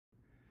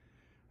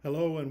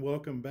Hello and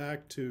welcome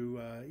back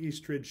to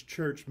Eastridge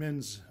Church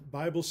Men's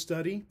Bible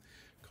Study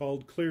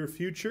called Clear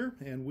Future,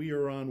 and we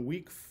are on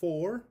week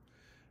 4.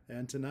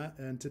 And tonight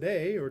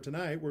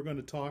we're going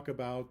to talk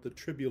about the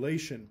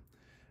tribulation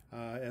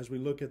as we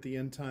look at the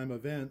end time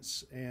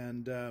events.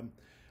 And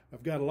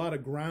I've got a lot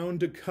of ground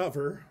to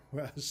cover,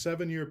 a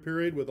 7-year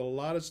period with a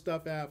lot of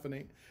stuff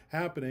happening,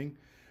 and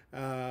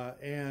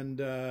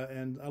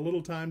a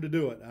little time to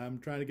do it. I'm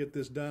trying to get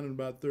this done in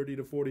about 30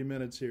 to 40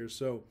 minutes here.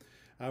 So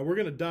we're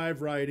going to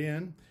dive right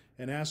in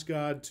and ask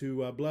God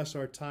to bless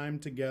our time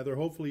together.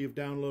 Hopefully you've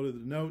downloaded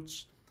the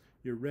notes,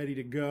 you're ready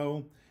to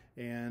go,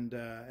 and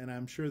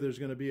I'm sure there's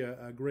going to be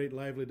a great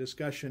lively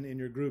discussion in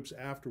your groups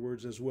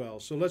afterwards as well.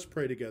 So let's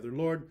pray together.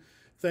 Lord,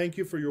 thank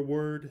you for your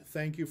word.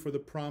 Thank you for the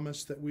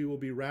promise that we will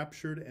be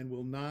raptured and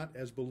will not,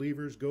 as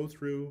believers, go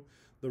through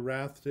the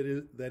wrath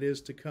that is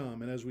to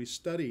come. And as we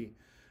study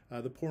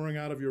the pouring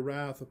out of your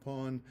wrath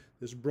upon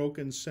this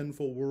broken,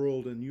 sinful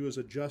world, and you as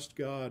a just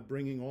God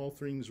bringing all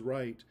things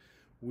right,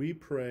 we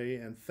pray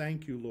and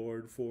thank you,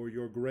 Lord, for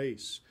your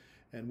grace.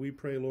 And we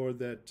pray, Lord,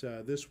 that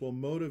this will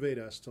motivate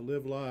us to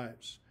live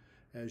lives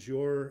as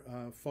your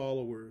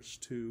followers,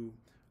 to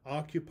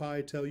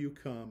occupy till you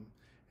come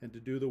and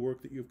to do the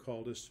work that you've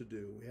called us to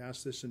do. We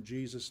ask this in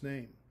Jesus'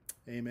 name.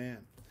 Amen.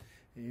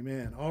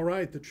 Amen. All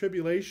right, the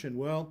tribulation.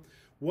 Well,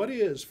 what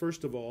is,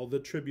 first of all, the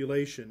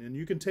tribulation? And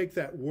you can take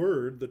that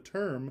word, the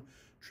term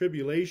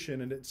tribulation,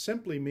 and it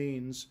simply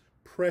means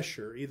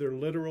pressure, either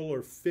literal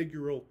or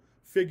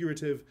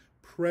figurative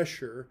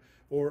pressure,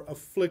 or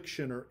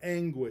affliction or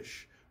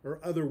anguish, or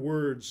other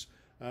words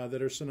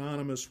that are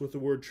synonymous with the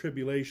word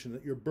tribulation,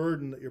 that you're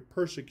burdened, that you're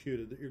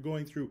persecuted, that you're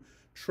going through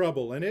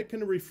trouble. And it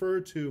can refer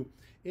to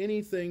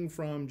anything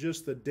from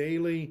just the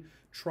daily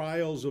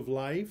trials of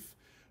life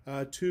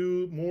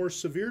to more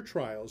severe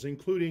trials,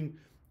 including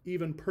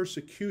even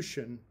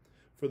persecution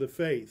for the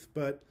faith.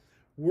 But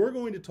we're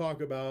going to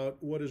talk about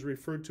what is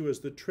referred to as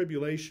the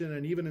tribulation,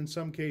 and even in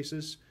some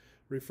cases,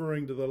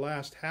 referring to the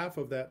last half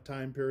of that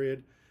time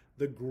period,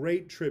 the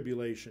Great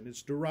Tribulation.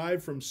 It's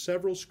derived from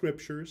several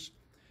scriptures,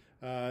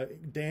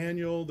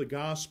 Daniel, the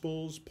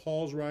Gospels,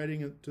 Paul's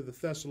writing to the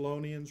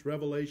Thessalonians,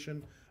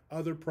 Revelation,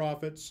 other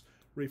prophets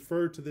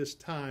refer to this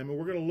time, and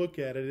we're going to look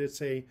at it.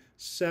 It's a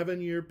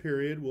 7-year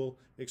period. We'll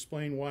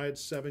explain why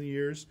it's 7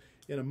 years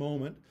in a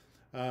moment.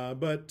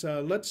 But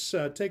let's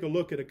take a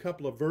look at a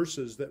couple of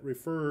verses that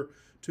refer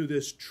to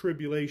this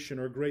tribulation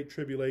or great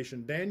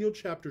tribulation. Daniel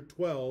chapter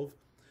 12,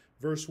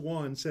 verse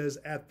 1 says,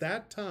 "At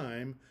that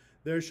time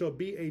there shall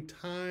be a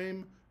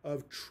time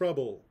of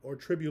trouble or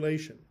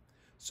tribulation,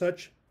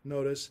 such,"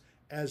 notice,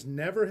 "as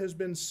never has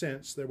been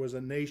since there was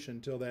a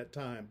nation till that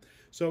time."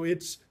 So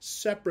it's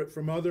separate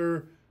from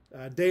other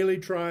daily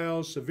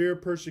trials, severe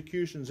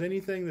persecutions,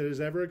 anything that is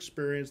ever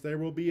experienced. There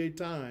will be a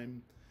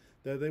time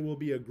that there will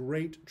be a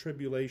great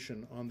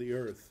tribulation on the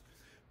earth.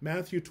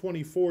 Matthew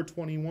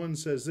 24:21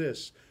 says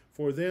this,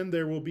 "For then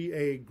there will be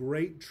a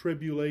great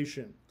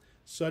tribulation,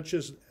 such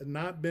as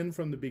not been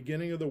from the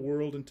beginning of the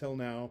world until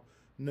now,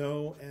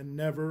 no, and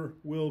never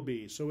will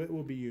be." So it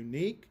will be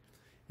unique,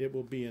 it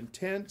will be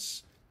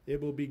intense,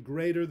 it will be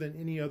greater than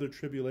any other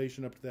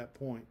tribulation up to that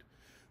point.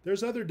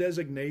 There's other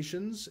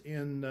designations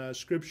in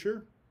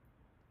Scripture.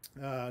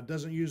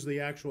 Doesn't use the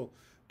actual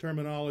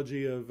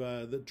terminology of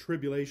the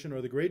tribulation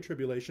or the Great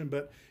Tribulation,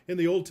 but in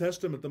the Old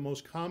Testament, the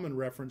most common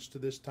reference to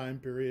this time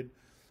period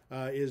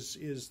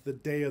is the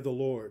day of the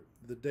Lord,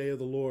 the day of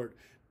the Lord.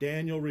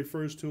 Daniel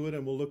refers to it,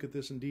 and we'll look at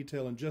this in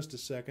detail in just a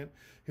second.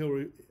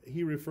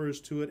 He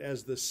refers to it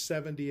as the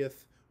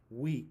 70th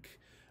week.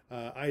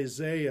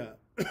 Isaiah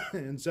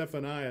and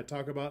Zephaniah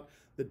talk about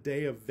the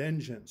day of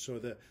vengeance or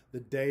the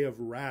day of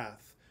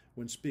wrath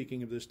when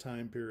speaking of this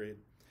time period.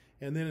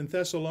 And then in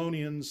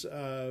Thessalonians,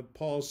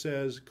 Paul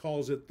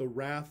calls it the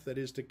wrath that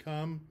is to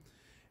come.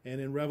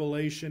 And in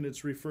Revelation,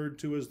 it's referred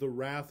to as the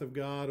wrath of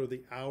God or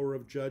the hour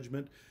of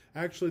judgment.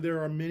 Actually,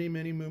 there are many,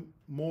 many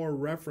more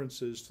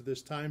references to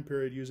this time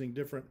period using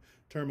different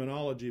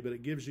terminology, but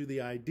it gives you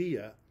the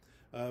idea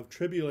of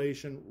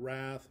tribulation,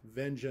 wrath,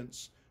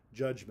 vengeance,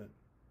 judgment.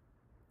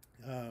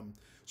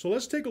 So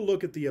let's take a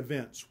look at the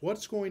events.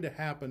 What's going to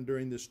happen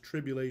during this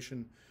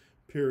tribulation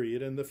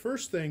period? And the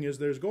first thing is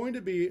there's going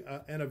to be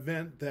an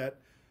event that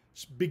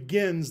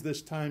begins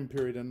this time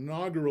period, an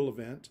inaugural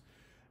event.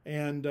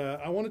 And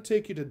I want to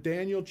take you to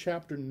Daniel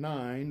chapter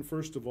 9,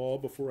 first of all,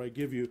 before I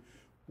give you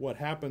what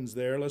happens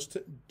there.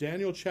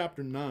 Daniel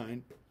chapter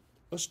 9.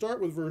 Let's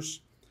start with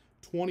verse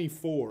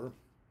 24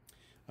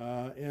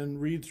 and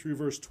read through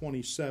verse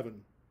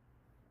 27.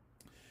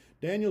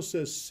 Daniel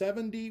says,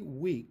 70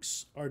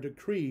 weeks are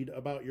decreed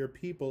about your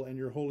people and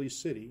your holy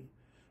city,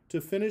 to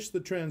finish the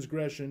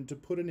transgression, to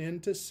put an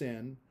end to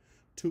sin,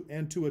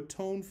 and to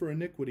atone for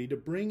iniquity, to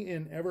bring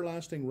in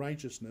everlasting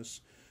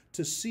righteousness,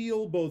 to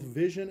seal both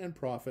vision and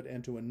prophet,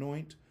 and to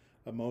anoint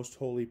a most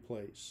holy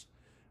place.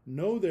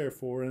 Know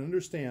therefore and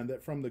understand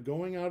that from the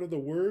going out of the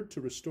word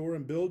to restore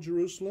and build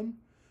Jerusalem,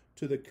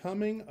 to the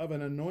coming of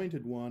an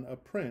anointed one, a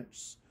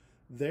prince,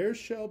 there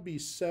shall be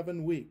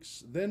 7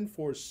 weeks. Then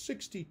for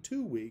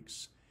 62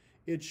 weeks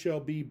it shall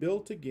be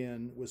built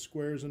again with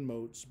squares and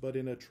moats, but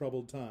in a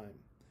troubled time.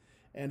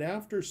 And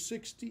after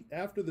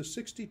the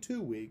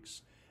 62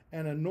 weeks,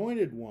 an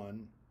anointed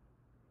one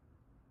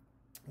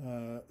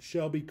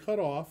shall be cut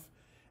off,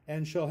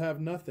 and shall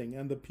have nothing.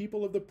 And the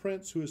people of the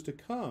prince who is to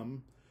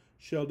come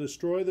shall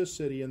destroy the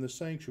city and the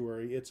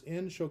sanctuary. Its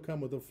end shall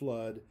come with a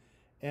flood,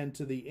 and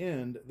to the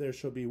end there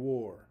shall be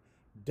war.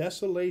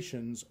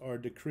 Desolations are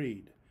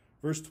decreed.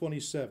 Verse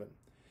 27,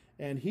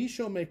 and he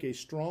shall make a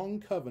strong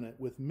covenant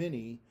with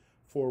many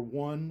for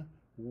 1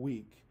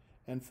 week,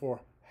 and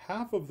for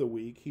half of the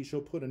week he shall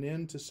put an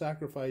end to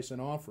sacrifice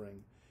and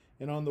offering.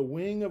 And on the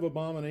wing of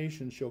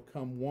abomination shall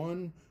come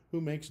one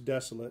who makes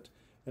desolate,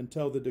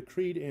 until the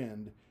decreed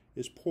end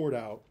is poured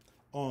out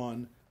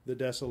on the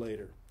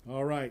desolator.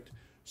 All right,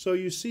 so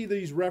you see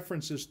these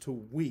references to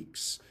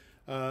weeks.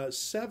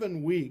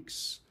 7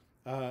 weeks.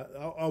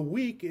 A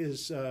week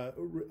is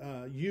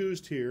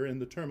used here in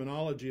the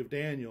terminology of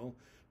Daniel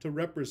to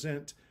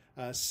represent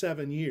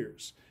 7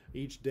 years,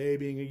 each day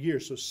being a year.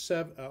 So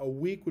a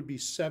week would be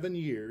 7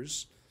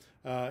 years.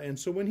 And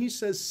so when he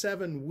says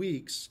 7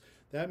 weeks,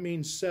 that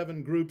means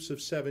 7 groups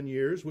of 7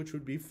 years, which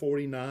would be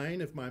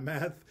 49 if my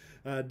math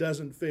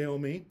doesn't fail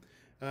me.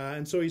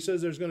 And so he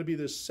says there's going to be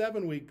this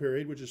 7-week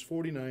period, which is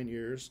 49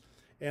 years,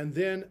 and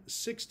then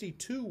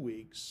 62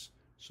 weeks.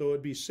 So it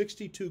would be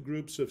 62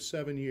 groups of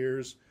 7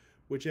 years,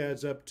 which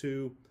adds up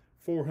to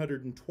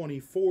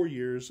 424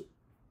 years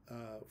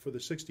for the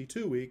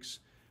 62 weeks.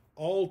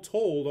 All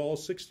told, all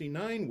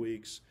 69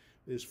 weeks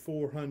is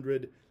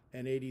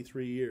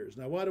 483 years.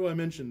 Now, why do I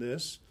mention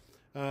this?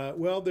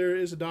 Well, there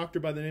is a doctor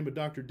by the name of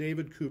Dr.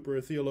 David Cooper,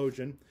 a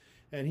theologian,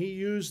 and he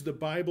used the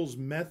Bible's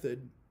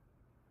method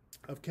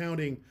of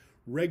counting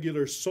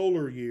regular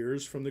solar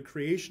years from the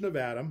creation of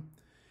Adam,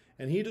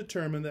 and he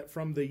determined that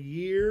from the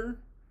year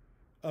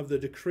of the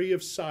decree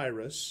of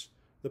Cyrus,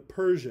 the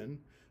Persian,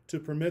 to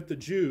permit the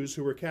Jews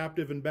who were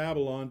captive in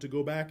Babylon to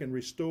go back and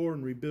restore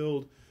and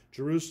rebuild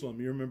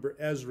Jerusalem. You remember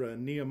Ezra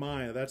and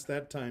Nehemiah, that's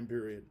that time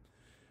period.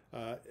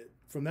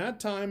 From that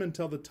time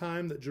until the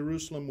time that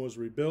Jerusalem was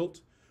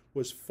rebuilt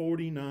was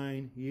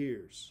 49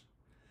 years.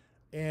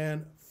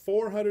 And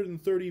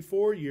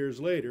 434 years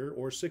later,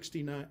 or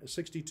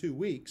 62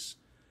 weeks,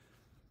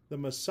 the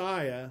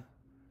Messiah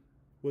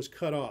was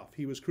cut off.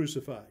 He was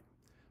crucified.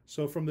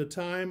 So from the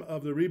time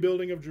of the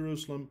rebuilding of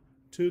Jerusalem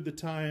to the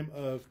time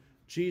of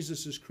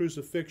Jesus'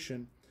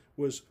 crucifixion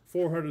was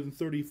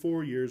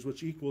 434 years,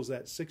 which equals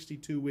that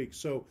 62 weeks.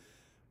 So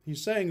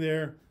he's saying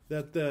there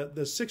that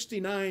the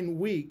 69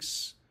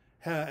 weeks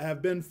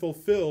have been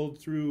fulfilled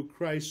through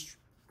Christ's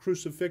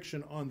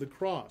crucifixion on the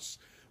cross.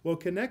 Well,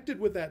 connected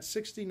with that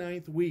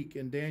 69th week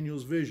in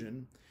Daniel's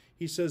vision,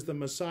 he says the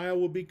Messiah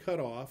will be cut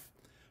off.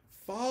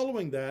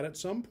 Following that, at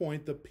some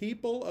point, the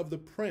people of the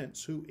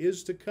prince who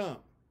is to come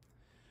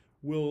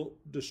will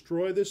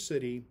destroy the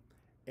city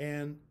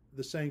and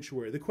the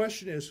sanctuary. The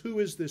question is, who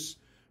is this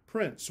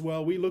prince?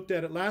 Well, we looked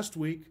at it last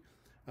week.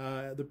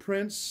 The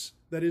prince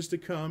that is to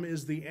come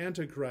is the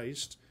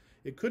Antichrist.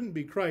 It couldn't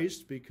be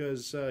Christ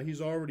because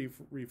he's already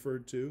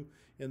referred to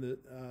in the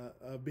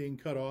being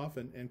cut off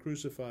and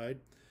crucified.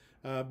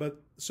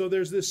 But so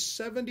there's this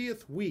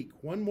 70th week,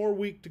 one more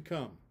week to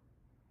come.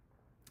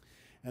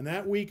 And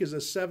that week is a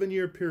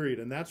 7-year period,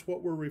 and that's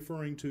what we're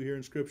referring to here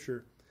in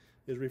Scripture,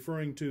 is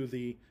referring to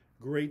the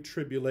Great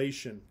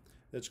Tribulation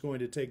that's going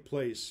to take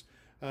place.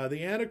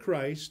 The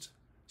Antichrist,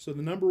 so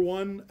the number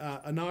one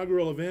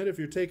inaugural event, if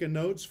you're taking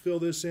notes, fill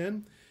this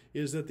in,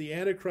 is that the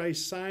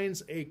Antichrist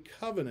signs a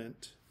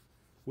covenant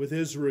with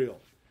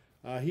Israel.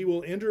 He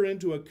will enter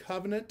into a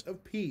covenant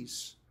of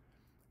peace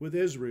with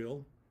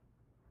Israel,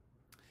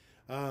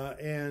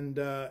 and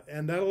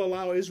that'll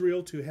allow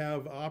Israel to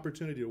have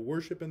opportunity to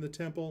worship in the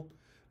temple,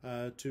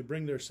 to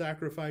bring their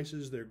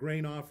sacrifices, their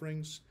grain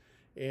offerings,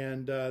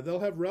 and they'll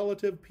have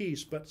relative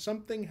peace. But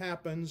something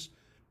happens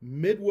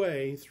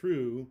midway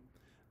through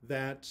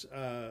that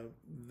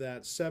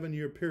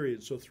 7-year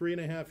period. So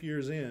 3.5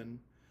 years in,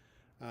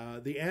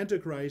 the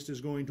Antichrist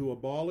is going to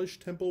abolish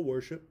temple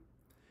worship,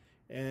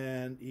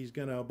 and he's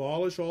going to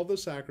abolish all the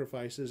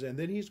sacrifices, and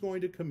then he's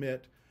going to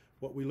commit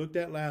what we looked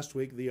at last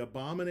week, the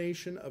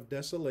abomination of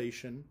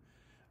desolation,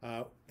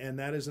 and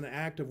that is an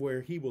act of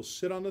where he will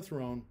sit on the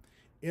throne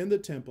in the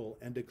temple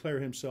and declare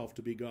himself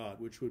to be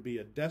God, which would be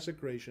a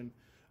desecration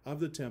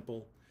of the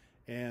temple,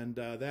 and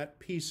that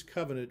peace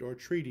covenant or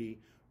treaty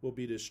will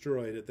be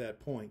destroyed at that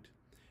point.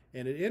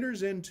 And it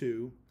enters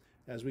into,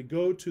 as we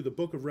go to the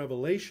book of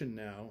Revelation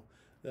now,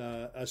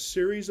 a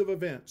series of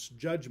events,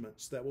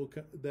 judgments that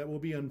will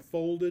be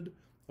unfolded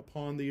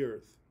upon the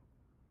earth.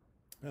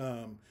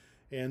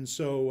 And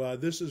so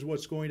this is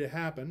what's going to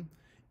happen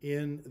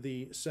in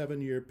the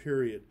 7-year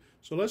period.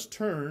 So let's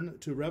turn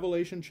to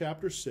Revelation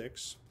chapter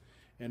 6,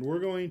 and we're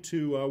going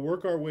to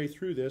work our way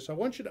through this. I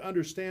want you to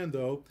understand,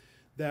 though,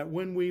 that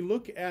when we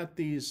look at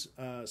these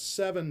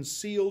 7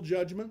 seal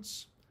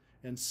judgments,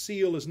 and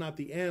seal is not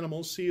the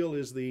animal, seal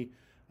is the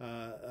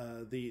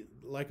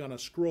like on a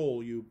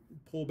scroll, you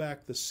pull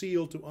back the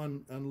seal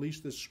to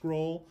unleash the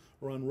scroll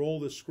or unroll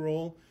the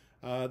scroll.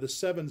 The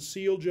 7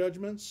 seal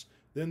judgments,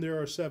 Then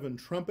there are 7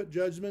 trumpet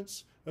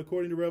judgments,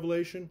 according to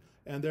Revelation,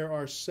 and there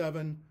are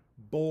 7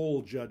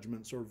 bowl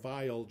judgments or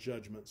vial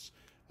judgments.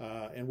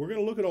 And we're going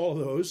to look at all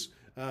of those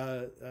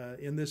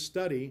in this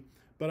study.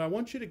 But I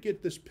want you to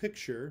get this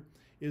picture,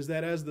 is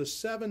that as the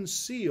 7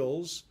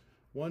 seals,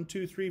 1,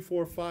 2, 3,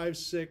 4, 5,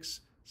 6,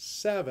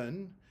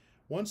 7,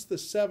 once the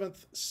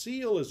 7th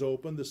seal is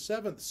opened, the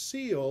 7th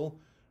seal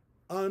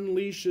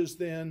unleashes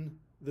then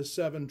the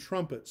 7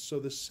 trumpets. So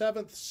the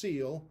 7th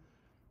seal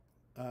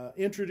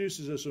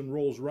introduces us and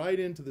rolls right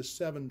into the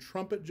 7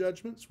 trumpet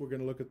judgments. We're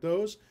going to look at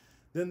those.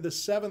 Then the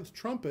 7th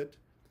trumpet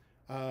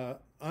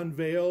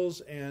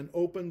unveils and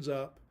opens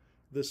up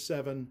the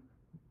 7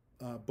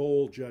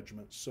 bowl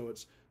judgments. So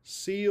it's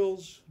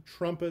seals,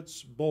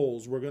 trumpets,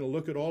 bowls. We're going to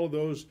look at all of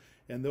those,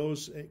 and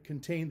those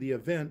contain the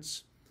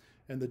events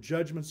and the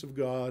judgments of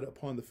God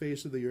upon the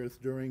face of the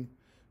earth during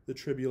the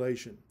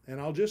tribulation. And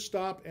I'll just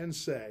stop and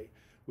say,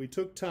 we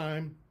took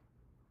time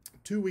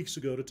 2 weeks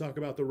ago to talk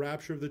about the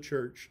rapture of the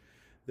church,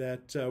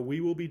 that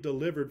we will be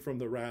delivered from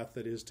the wrath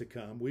that is to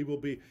come.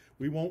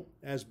 We won't,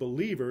 as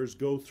believers,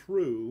 go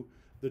through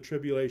the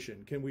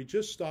tribulation. Can we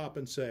just stop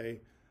and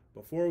say,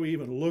 before we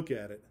even look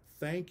at it,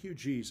 thank you,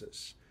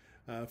 Jesus,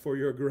 for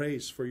your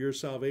grace, for your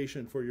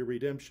salvation, for your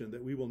redemption,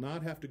 that we will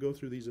not have to go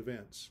through these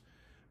events.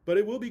 But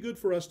it will be good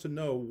for us to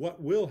know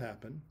what will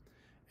happen,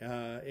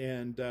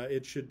 and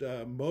it should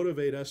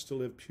motivate us to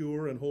live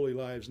pure and holy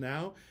lives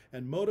now,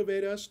 and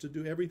motivate us to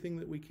do everything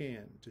that we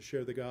can to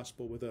share the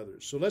gospel with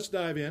others. So let's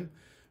dive in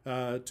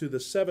to the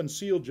 7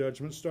 seal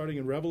judgments, starting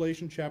in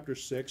Revelation chapter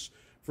 6,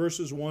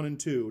 verses 1 and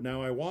 2.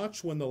 Now I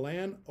watched when the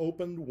Lamb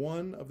opened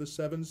one of the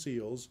 7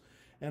 seals,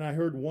 and I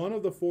heard one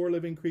of the 4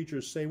 living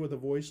creatures say with a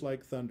voice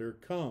like thunder,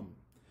 "Come."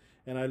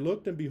 And I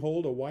looked, and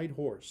behold, a white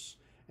horse,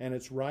 and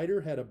its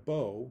rider had a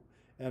bow,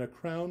 and a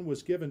crown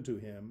was given to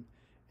him,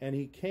 and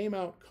he came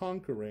out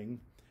conquering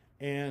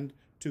and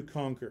to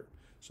conquer.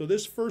 So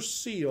this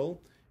first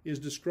seal is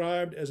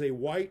described as a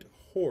white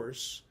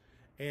horse.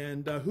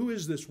 And who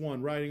is this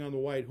one riding on the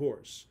white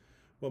horse?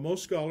 Well,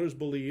 most scholars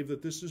believe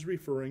that this is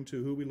referring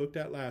to who we looked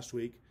at last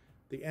week,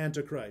 the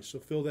Antichrist. So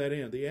fill that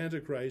in. The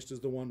Antichrist is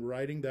the one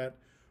riding that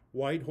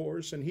white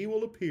horse, and he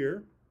will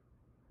appear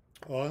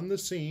on the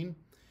scene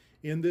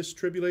in this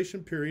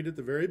tribulation period at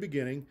the very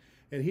beginning,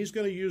 and he's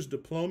going to use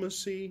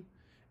diplomacy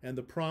and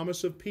the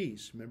promise of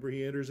peace. Remember,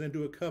 he enters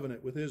into a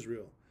covenant with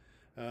Israel.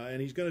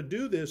 And he's going to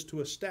do this to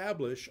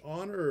establish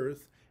on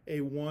earth a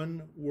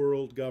one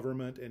world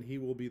government, and he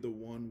will be the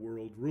one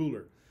world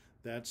ruler.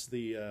 That's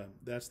the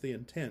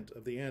intent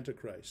of the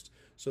Antichrist.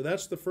 So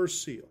that's the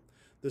first seal.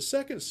 The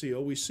second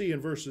seal we see in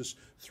verses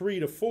 3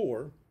 to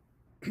 4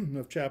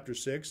 of chapter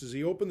 6. As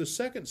he opened the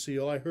second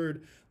seal, I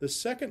heard the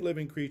second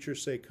living creature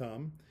say,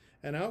 "Come,"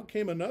 and out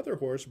came another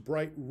horse,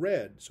 bright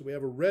red. So we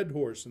have a red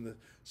horse in the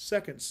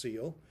second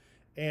seal,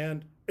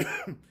 and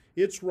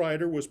its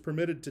rider was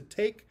permitted to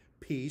take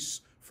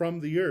peace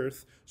from the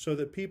earth so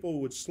that people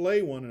would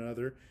slay one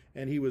another,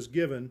 and he was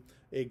given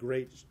a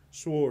great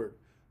sword.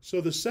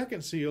 So the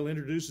second seal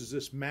introduces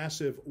this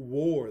massive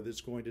war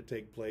that's going to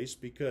take place,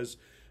 because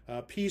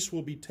peace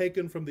will be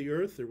taken from the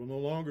earth. There will no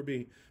longer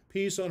be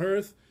peace on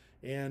earth,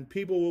 and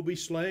people will be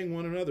slaying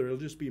one another. It'll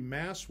just be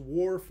mass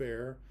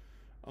warfare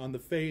on the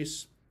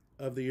face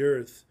of the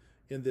earth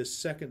in this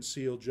second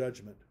seal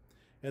judgment.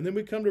 And then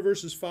we come to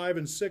verses 5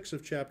 and 6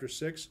 of chapter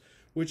 6,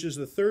 which is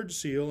the third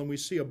seal, and we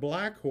see a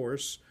black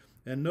horse.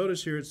 And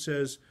notice here it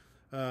says,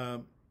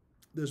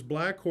 this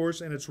black horse,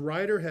 and its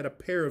rider had a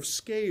pair of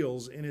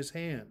scales in his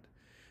hand.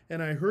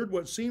 And I heard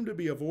what seemed to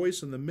be a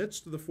voice in the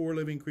midst of the 4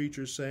 living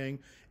creatures saying,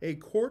 "A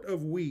quart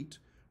of wheat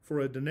for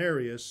a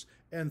denarius,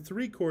 and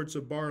 3 quarts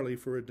of barley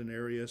for a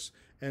denarius,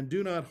 and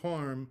do not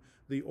harm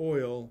the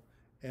oil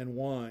and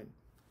wine."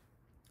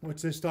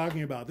 What's this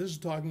talking about? This is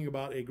talking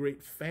about a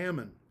great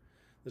famine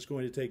that's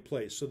going to take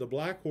place. So the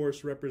black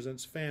horse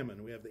represents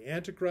famine. We have the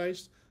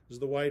Antichrist, this is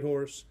the white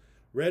horse.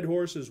 Red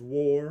horse is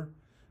war.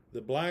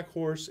 The black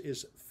horse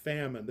is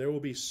famine. There will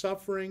be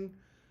suffering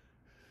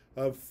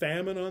of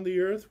famine on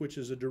the earth, which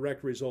is a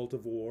direct result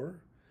of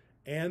war.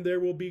 And there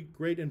will be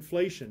great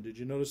inflation. Did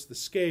you notice the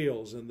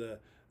scales and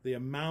the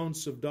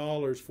amounts of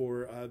dollars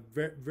for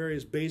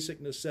various basic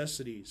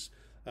necessities?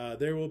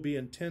 There will be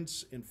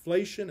intense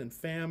inflation and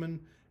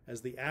famine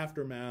as the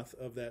aftermath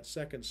of that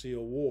second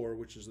seal, war,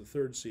 which is the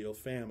third seal,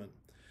 famine.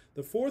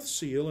 The fourth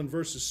seal in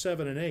verses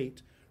 7 and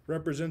 8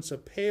 represents a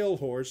pale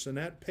horse, and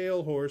that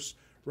pale horse,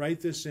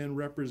 write this in,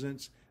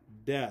 represents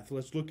death.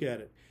 Let's look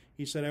at it.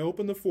 He said, "I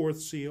opened the fourth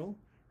seal,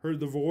 heard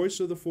the voice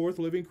of the 4th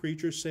living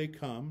creature say,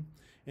 'Come,'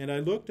 and I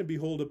looked, and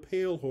behold, a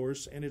pale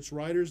horse, and its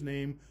rider's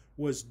name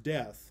was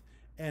Death,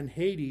 and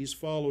Hades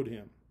followed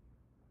him.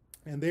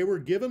 And they were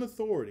given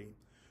authority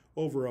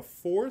over a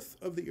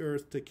fourth of the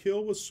earth to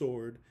kill with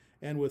sword,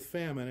 and with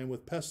famine, and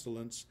with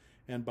pestilence,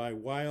 and by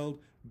wild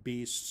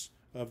beasts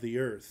of the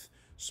earth."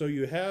 So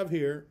you have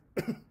here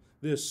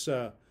this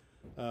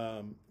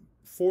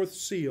fourth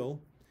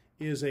seal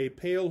is a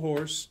pale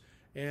horse,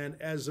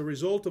 and as a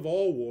result of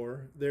all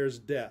war, there's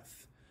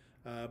death.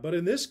 But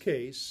in this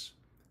case,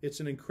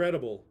 it's an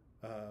incredible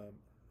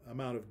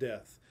amount of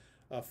death.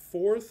 a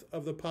fourth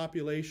of the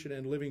population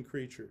and living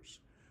creatures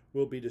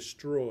will be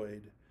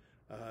destroyed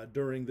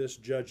during this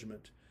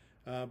judgment.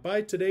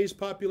 By today's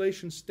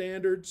population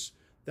standards,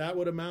 that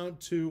would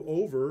amount to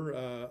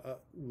over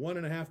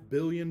 1.5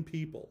 billion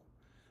people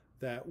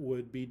that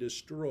would be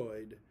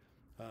destroyed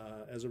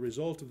as a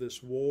result of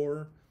this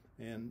war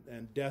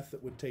and death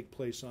that would take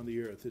place on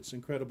the earth. It's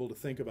incredible to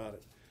think about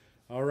it.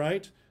 All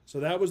right, so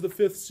that was the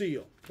fifth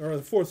seal, or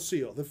the fourth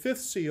seal. The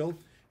fifth seal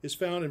is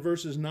found in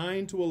verses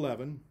 9 to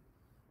 11.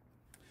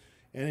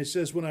 And it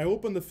says, "When I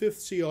opened the fifth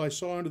seal, I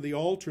saw under the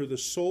altar the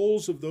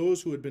souls of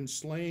those who had been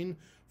slain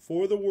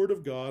for the word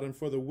of God and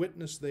for the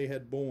witness they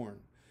had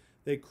borne.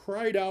 They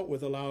cried out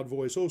with a loud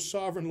voice, 'O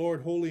sovereign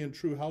Lord, holy and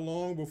true, how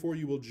long before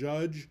you will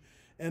judge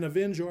and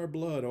avenge our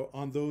blood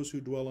on those who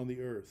dwell on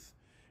the earth?'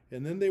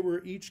 And then they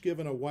were each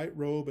given a white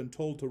robe and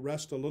told to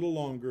rest a little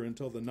longer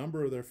until the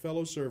number of their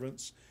fellow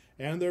servants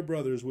and their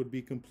brothers would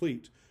be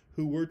complete,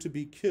 who were to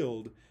be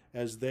killed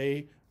as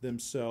they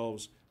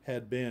themselves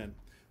had been."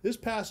 This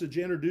passage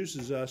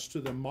introduces us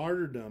to the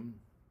martyrdom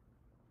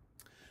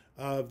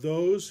of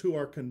those who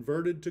are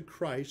converted to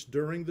Christ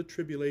during the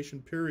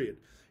tribulation period.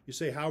 You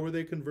say, how were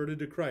they converted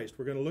to Christ?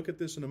 We're going to look at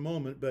this in a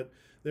moment, but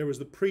there was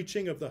the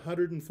preaching of the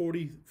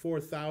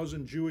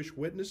 144,000 Jewish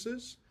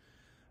witnesses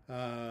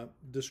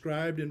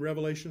described in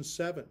Revelation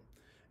 7.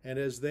 And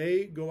as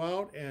they go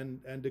out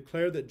and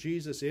declare that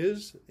Jesus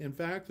is, in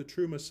fact, the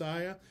true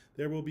Messiah,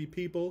 there will be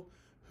people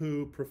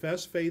who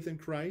profess faith in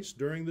Christ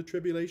during the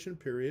tribulation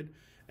period,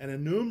 an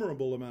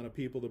innumerable amount of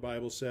people, the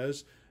Bible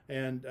says,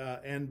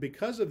 and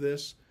because of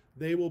this,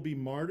 they will be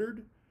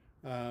martyred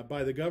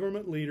by the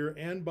government leader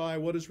and by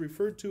what is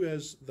referred to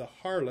as the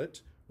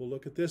harlot. We'll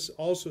look at this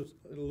also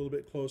a little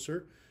bit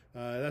closer.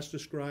 That's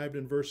described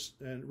in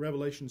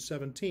Revelation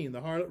 17.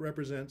 The harlot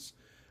represents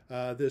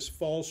this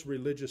false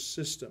religious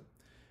system.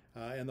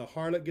 And the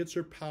harlot gets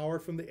her power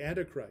from the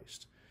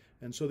Antichrist.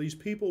 And so these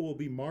people will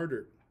be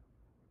martyred.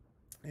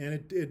 And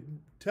it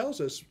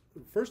tells us,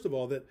 first of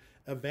all, that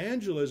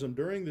evangelism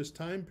during this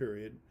time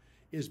period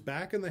is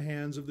back in the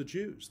hands of the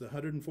Jews. The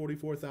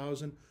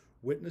 144,000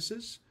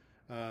 witnesses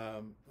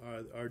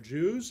are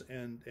Jews,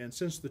 and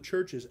since the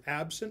church is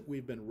absent,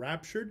 we've been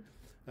raptured.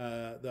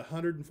 The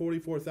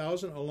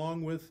 144,000,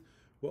 along with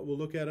what we'll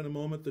look at in a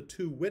moment, the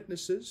two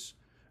witnesses,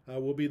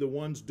 will be the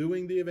ones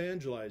doing the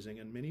evangelizing,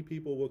 and many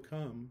people will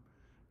come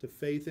to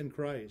faith in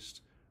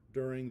Christ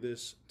during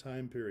this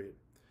time period.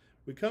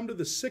 We come to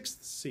the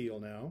sixth seal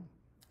now.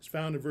 It's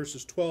found in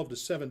verses 12 to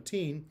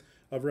 17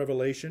 of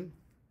Revelation.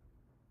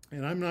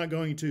 And I'm not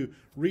going to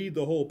read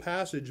the whole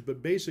passage,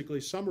 but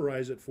basically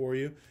summarize it for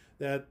you,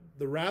 that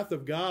the wrath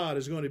of God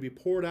is going to be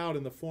poured out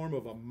in the form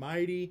of a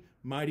mighty,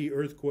 mighty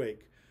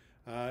earthquake.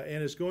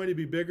 And it's going to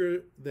be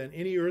bigger than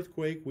any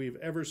earthquake we've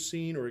ever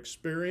seen or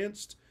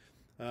experienced.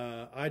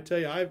 I tell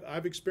you,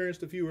 I've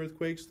experienced a few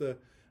earthquakes. The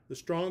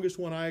strongest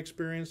one I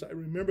experienced, I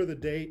remember the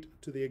date,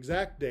 to the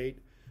exact date,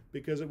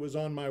 because it was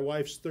on my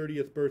wife's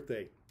 30th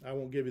birthday. I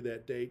won't give you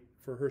that date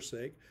for her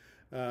sake.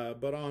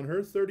 But on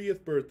her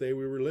 30th birthday,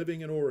 we were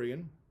living in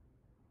Oregon,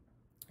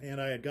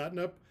 and I had gotten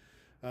up.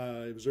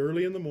 It was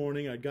early in the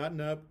morning. I'd gotten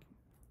up,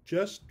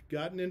 just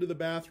gotten into the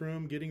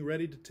bathroom, getting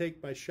ready to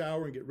take my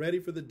shower and get ready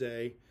for the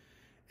day.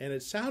 And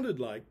it sounded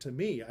like, to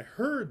me, I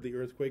heard the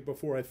earthquake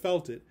before I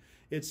felt it.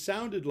 It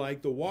sounded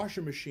like the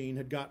washer machine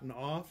had gotten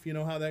off. You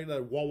know how that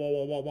wah, wah,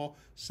 wah, wah, wah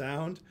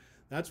sound?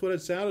 That's what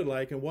it sounded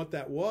like. And what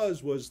that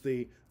was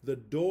the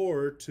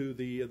door to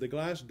the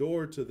glass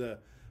door to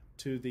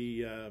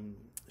the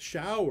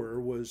shower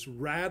was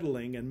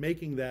rattling and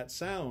making that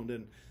sound.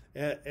 And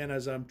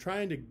as I'm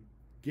trying to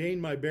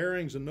gain my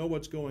bearings and know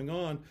what's going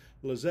on,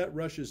 Lizette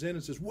rushes in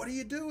and says, "What are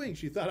you doing?"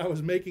 She thought I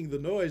was making the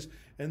noise.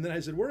 And then I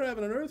said, "We're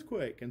having an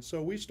earthquake." And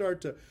so we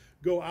start to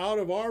go out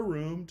of our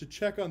room to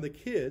check on the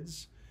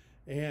kids.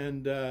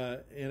 And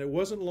it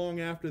wasn't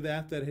long after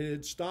that it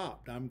had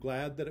stopped. I'm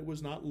glad that it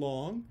was not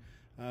long,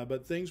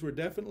 but things were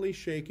definitely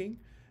shaking.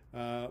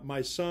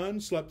 My son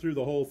slept through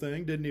the whole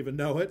thing, didn't even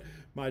know it.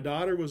 My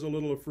daughter was a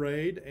little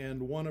afraid,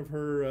 and one of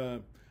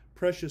her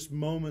precious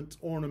moment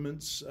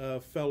ornaments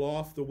fell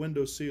off the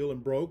window sill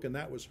and broke, and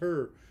that was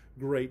her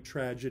great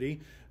tragedy.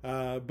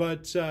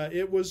 But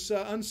it was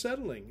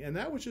unsettling, and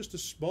that was just a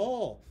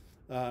small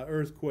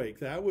earthquake.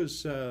 That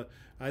was,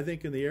 I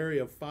think, in the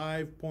area of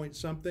 5 point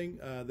something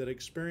that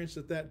experienced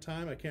at that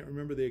time. I can't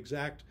remember the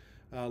exact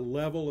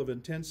level of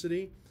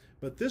intensity,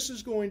 but this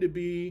is going to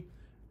be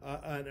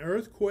an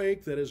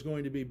earthquake that is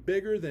going to be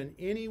bigger than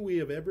any we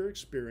have ever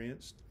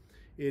experienced.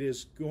 It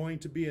is going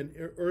to be an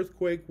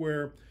earthquake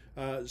where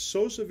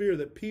so severe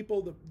that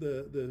people,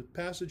 the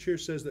passage here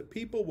says that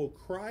people will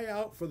cry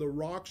out for the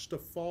rocks to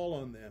fall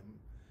on them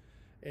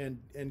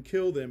and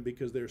kill them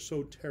because they're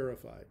so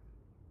terrified.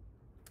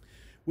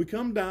 We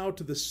come now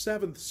to the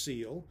seventh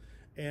seal,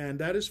 and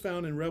that is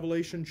found in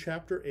Revelation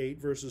chapter 8,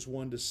 verses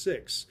 1 to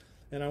 6.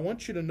 And I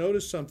want you to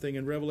notice something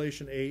in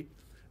Revelation 8.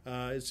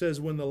 It says,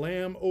 "When the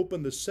Lamb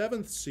opened the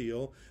seventh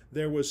seal,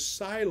 there was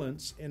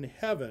silence in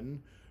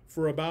heaven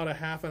for about a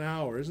half an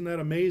hour." Isn't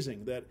that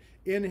amazing? That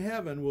in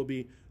heaven will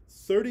be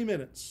 30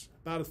 minutes,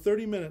 about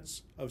 30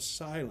 minutes of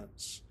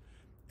silence.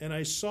 And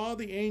I saw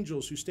the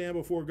angels who stand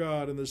before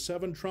God, and the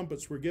 7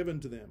 trumpets were given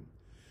to them.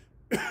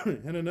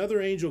 And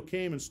another angel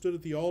came and stood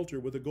at the altar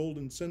with a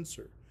golden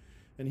censer.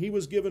 And he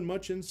was given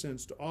much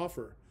incense to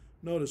offer,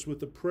 notice, with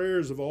the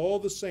prayers of all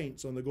the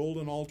saints on the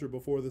golden altar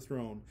before the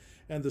throne.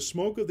 And the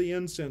smoke of the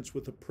incense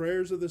with the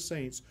prayers of the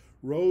saints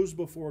rose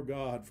before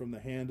God from the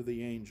hand of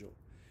the angel.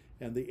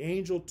 And the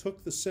angel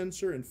took the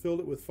censer and filled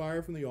it with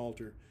fire from the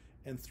altar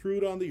and threw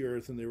it on the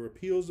earth, and there were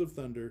peals of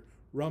thunder,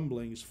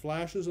 rumblings,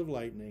 flashes of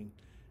lightning,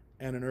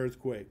 and an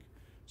earthquake.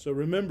 So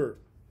remember,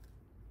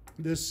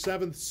 this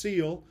 7th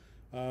seal,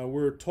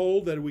 we're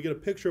told that we get a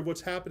picture of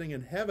what's happening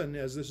in heaven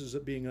as this is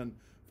being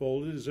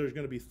unfolded, is there's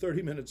going to be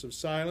 30 minutes of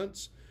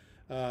silence.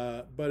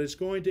 But it's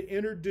going to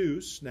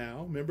introduce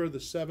now, remember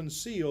the 7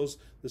 seals,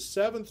 the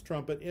 7th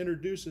trumpet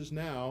introduces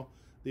now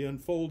the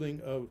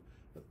unfolding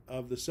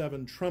of the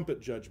 7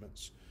 trumpet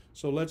judgments.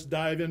 So let's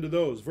dive into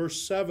those.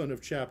 Verse 7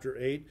 of chapter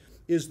 8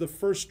 is the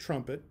first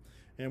trumpet.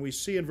 And we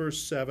see in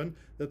verse 7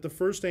 that the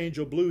first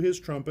angel blew his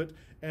trumpet,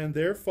 and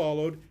there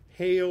followed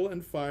hail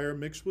and fire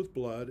mixed with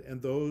blood,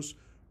 and those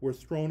were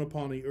thrown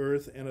upon the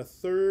earth, and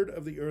 1/3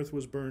 of the earth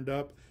was burned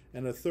up,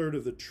 and 1/3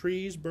 of the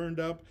trees burned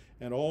up,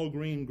 and all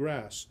green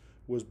grass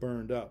was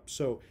burned up.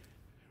 So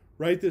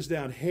write this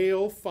down: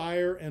 hail,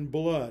 fire, and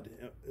blood.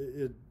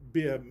 It'd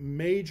be a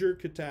major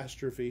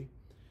catastrophe.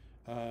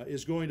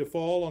 Is going to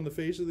fall on the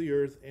face of the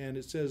earth, and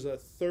it says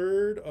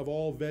 1/3 of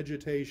all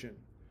vegetation,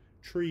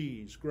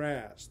 trees,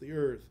 grass, the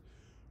earth,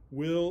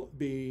 will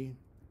be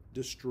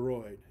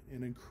destroyed.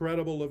 An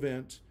incredible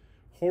event,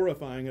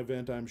 horrifying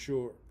event, I'm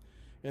sure.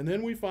 And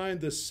then we find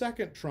the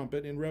second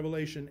trumpet in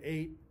Revelation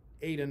 8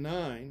 and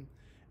 9,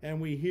 and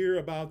we hear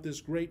about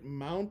this great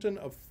mountain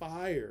of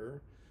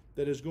fire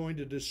that is going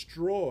to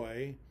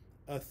destroy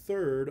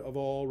 1/3 of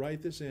all,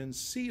 write this in,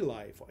 sea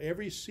life.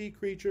 Every sea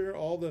creature,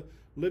 all the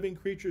living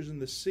creatures in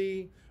the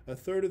sea,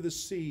 1/3 of the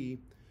sea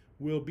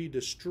will be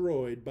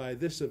destroyed by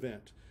this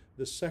event,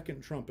 the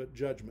second trumpet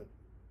judgment.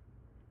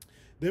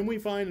 Then we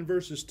find in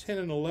verses 10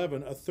 and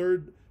 11 a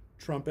third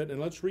trumpet, and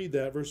let's read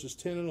that, verses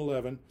 10 and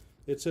 11.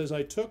 It says,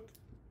 I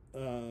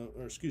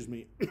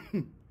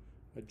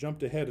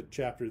jumped ahead a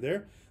chapter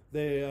there.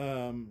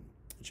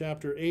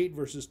 Chapter 8,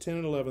 verses 10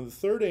 and 11. The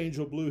third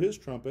angel blew his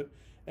trumpet,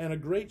 and a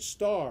great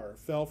star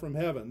fell from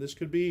heaven. This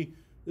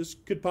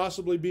could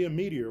possibly be a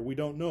meteor, we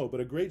don't know,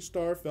 but a great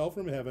star fell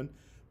from heaven,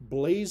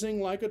 blazing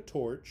like a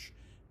torch,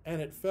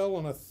 and it fell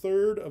on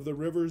 1/3 of the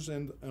rivers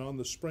and on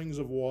the springs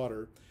of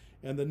water.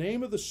 And the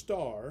name of the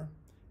star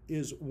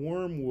is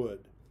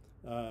wormwood,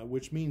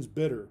 which means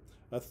bitter.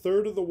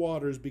 1/3 of the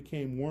waters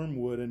became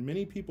wormwood, and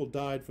many people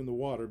died from the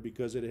water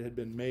because it had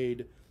been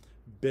made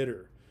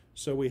bitter.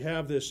 So we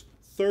have this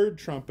third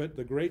trumpet,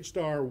 the great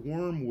star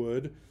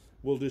wormwood,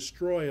 will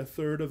destroy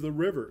 1/3 of the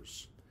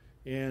rivers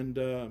and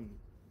the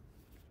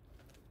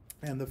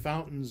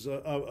fountains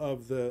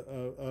of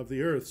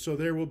the earth. So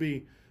there will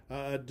be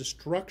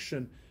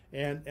destruction,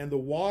 and the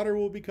water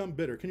will become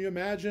bitter. Can you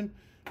imagine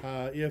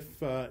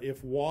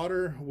if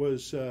water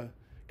was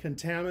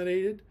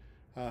contaminated,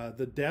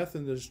 the death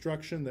and the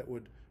destruction that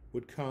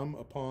would come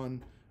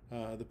upon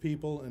the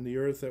people and the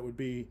earth? That would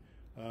be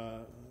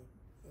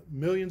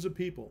millions of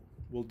people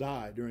will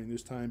die during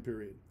this time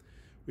period.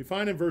 We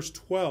find in verse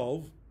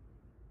 12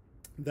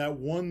 that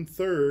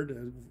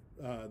 1/3,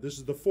 this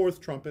is the fourth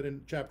trumpet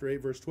in chapter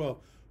 8, verse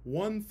 12,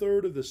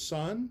 1/3 of the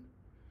sun,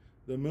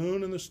 the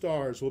moon, and the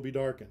stars will be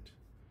darkened.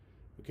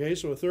 Okay,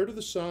 so 1/3 of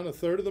the sun,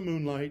 1/3 of the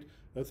moonlight,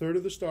 1/3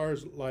 of the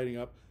stars lighting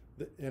up,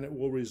 and it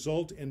will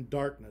result in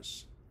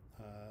darkness,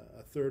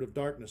 1/3 of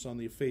darkness on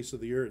the face of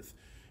the earth.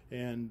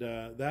 And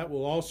that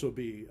will also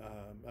be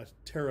a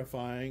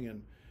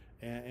terrifying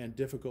and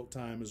difficult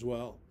time as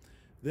well.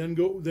 Then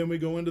we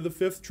go into the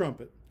fifth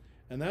trumpet,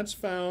 and that's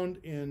found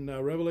in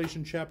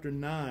Revelation chapter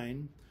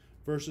 9,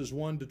 verses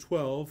 1 to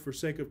 12. For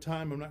sake of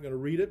time, I'm not going to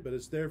read it, but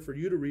it's there for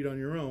you to read on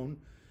your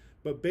own.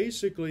 But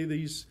basically,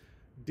 these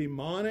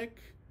demonic,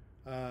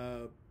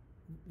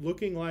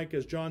 looking like,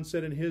 as John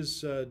said in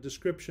his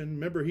description,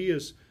 remember, he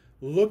is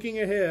looking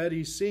ahead.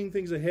 He's seeing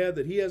things ahead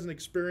that he hasn't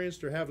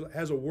experienced or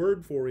has a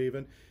word for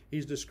even.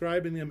 He's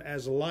describing them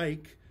as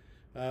like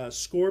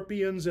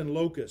scorpions and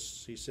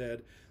locusts, he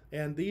said.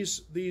 And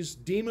these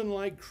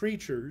demon-like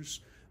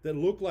creatures that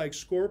look like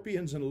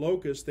scorpions and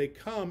locusts, they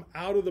come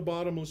out of the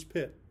bottomless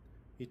pit,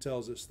 he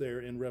tells us there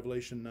in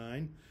Revelation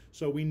 9.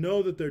 So we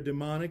know that they're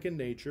demonic in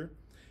nature,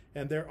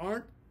 and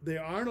they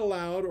aren't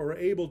allowed or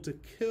able to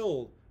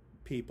kill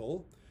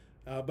people,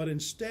 but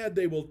instead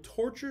they will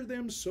torture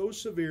them so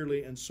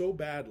severely and so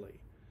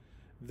badly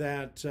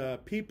that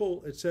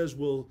people, it says,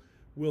 will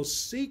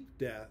seek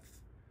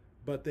death,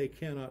 but they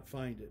cannot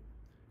find it.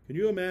 Can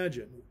you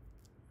imagine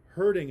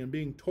hurting and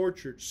being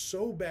tortured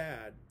so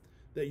bad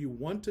that you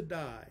want to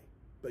die,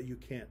 but you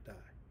can't die?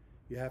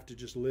 You have to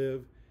just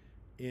live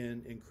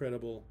in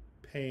incredible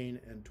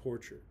pain and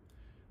torture.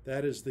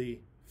 That is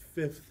the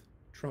fifth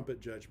trumpet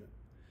judgment.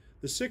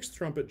 The sixth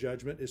trumpet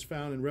judgment is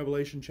found in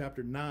Revelation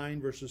chapter 9,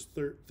 verses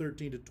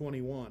 13 to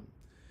 21.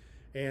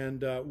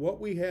 And what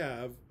we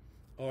have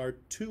are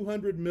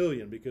 200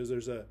 million, because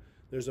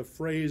there's a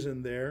phrase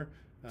in there.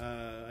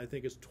 I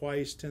think it's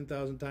twice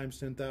 10,000 times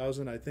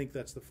 10,000. I think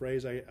that's the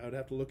phrase. I would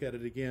have to look at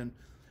it again.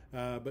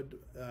 But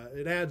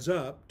it adds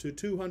up to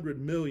 200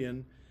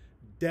 million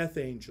death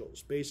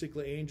angels,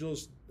 basically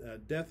angels,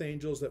 death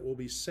angels that will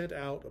be sent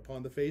out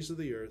upon the face of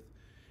the earth.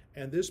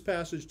 And this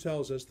passage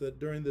tells us that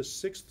during the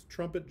sixth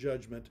trumpet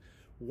judgment,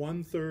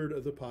 1/3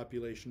 of the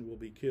population will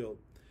be killed.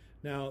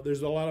 Now,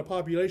 there's a lot of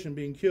population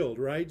being killed,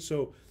 right?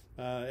 So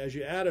as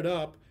you add it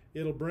up,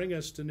 it'll bring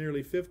us to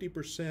nearly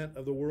 50%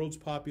 of the world's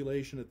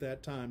population at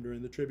that time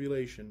during the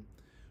tribulation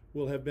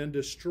will have been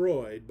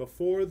destroyed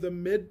before the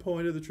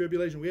midpoint of the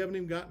tribulation. We haven't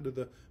even gotten to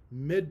the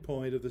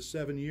midpoint of the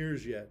 7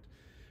 years yet.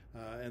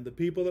 And the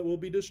people that will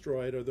be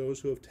destroyed are those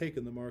who have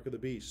taken the mark of the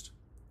beast.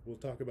 We'll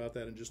talk about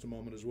that in just a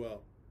moment as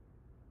well.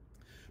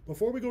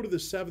 Before we go to the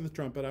seventh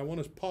trumpet, I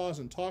want to pause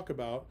and talk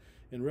about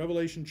in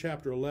Revelation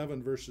chapter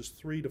 11, verses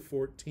 3 to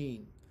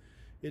 14.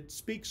 It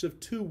speaks of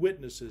two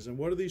witnesses. And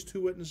what do these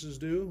two witnesses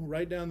do?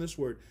 Write down this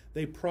word.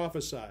 They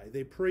prophesy,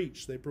 they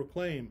preach, they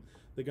proclaim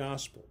the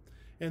gospel.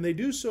 And they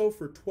do so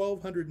for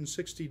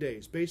 1,260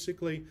 days.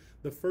 Basically,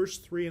 the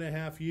first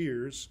 3.5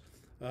 years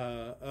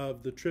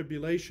of the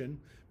tribulation.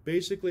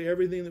 Basically,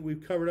 everything that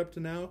we've covered up to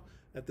now.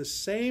 At the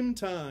same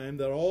time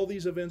that all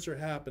these events are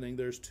happening,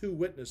 there's two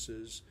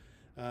witnesses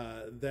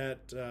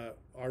that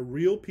are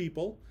real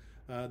people.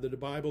 The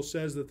Bible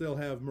says that they'll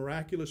have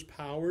miraculous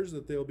powers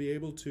that they'll be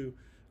able to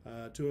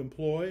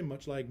employ,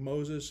 much like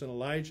Moses and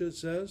Elijah, it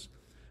says.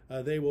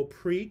 They will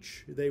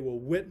preach, they will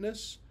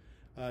witness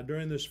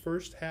during this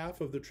first half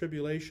of the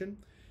tribulation.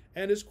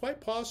 And it's quite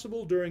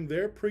possible during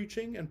their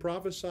preaching and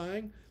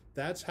prophesying,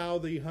 that's how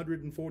the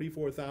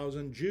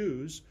 144,000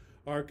 Jews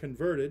are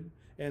converted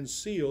and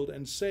sealed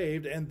and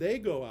saved, and they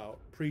go out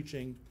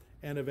preaching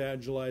and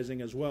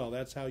evangelizing as well.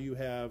 That's how you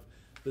have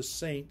the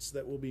saints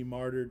that will be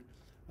martyred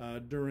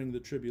during the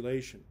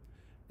tribulation.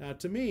 Now,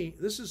 to me,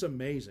 this is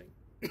amazing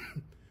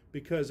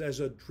because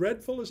as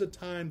dreadful as a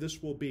time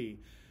this will be,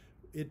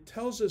 it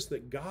tells us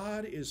that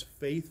God is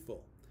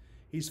faithful.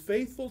 He's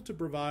faithful to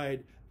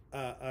provide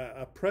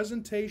a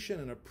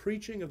presentation and a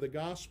preaching of the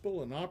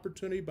gospel, an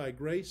opportunity by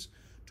grace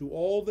to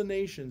all the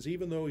nations,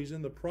 even though he's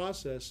in the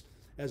process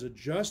as a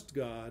just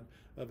God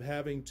of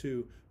having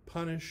to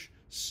punish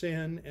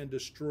sin and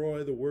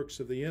destroy the works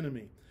of the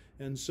enemy.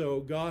 And so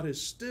God is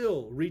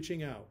still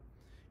reaching out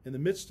in the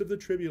midst of the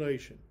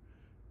tribulation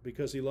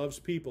because he loves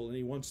people and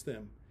he wants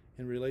them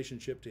in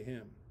relationship to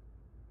him.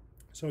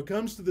 So it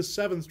comes to the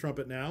seventh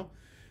trumpet now,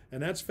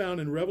 and that's found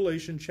in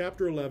Revelation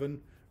chapter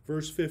 11,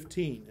 verse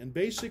 15. And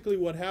basically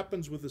what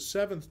happens with the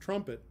seventh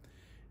trumpet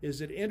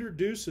is it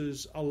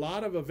introduces a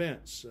lot of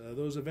events.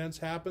 Those events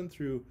happen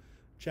through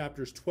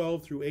chapters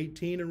 12 through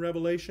 18 in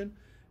Revelation,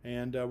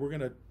 and we're going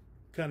to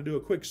kind of do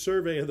a quick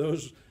survey of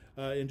those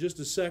in just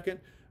a second.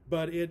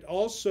 But it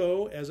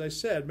also, as I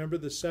said, remember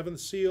the seventh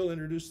seal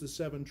introduced the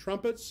seven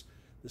trumpets.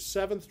 The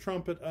seventh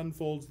trumpet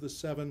unfolds the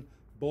seven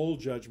bowl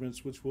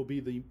judgments, which will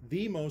be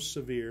the most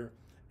severe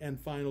and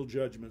final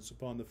judgments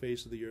upon the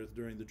face of the earth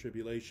during the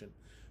tribulation.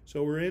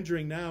 So we're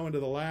entering now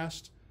into the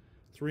last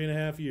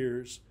 3.5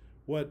 years,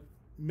 what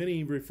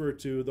many refer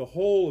to the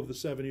whole of the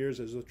 7 years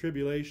as the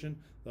tribulation,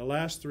 the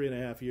last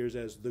 3.5 years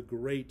as the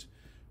Great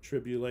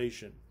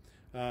Tribulation.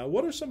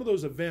 What are some of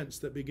those events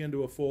that begin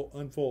to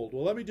unfold?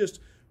 Well, let me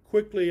just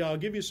quickly, I'll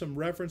give you some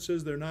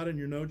references. They're not in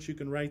your notes. You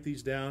can write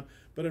these down.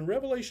 But in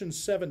Revelation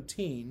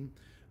 17,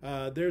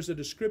 there's a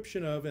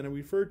description of, and I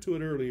referred to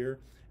it earlier,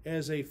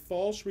 as a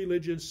false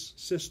religious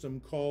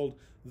system called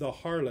the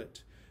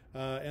harlot.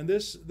 And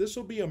this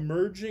will be a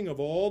merging of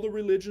all the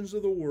religions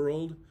of the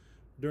world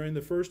during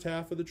the first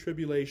half of the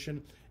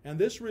tribulation. And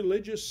this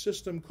religious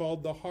system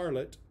called the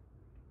harlot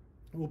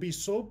will be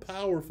so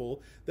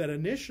powerful that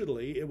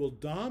initially it will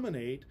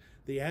dominate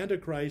the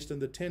Antichrist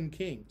and the 10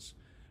 kings.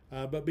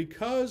 But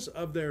because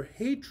of their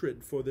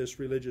hatred for this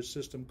religious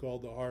system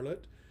called the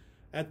harlot,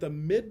 at the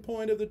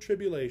midpoint of the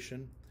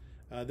tribulation,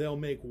 they'll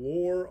make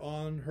war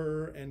on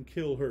her and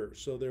kill her.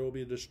 So there will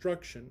be a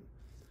destruction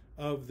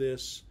of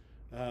this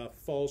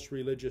false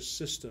religious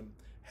system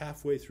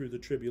halfway through the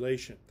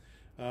tribulation.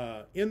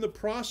 In the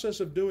process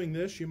of doing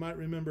this, you might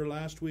remember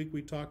last week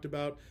we talked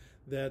about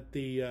that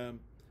the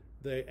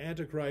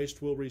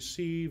Antichrist will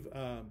receive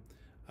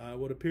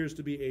what appears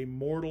to be a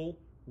mortal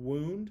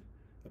wound,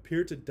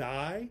 appear to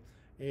die,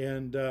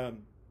 and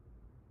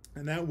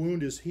that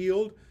wound is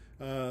healed,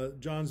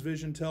 John's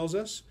vision tells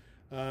us.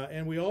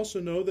 And we also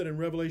know that in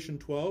Revelation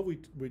 12,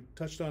 we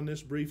touched on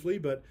this briefly,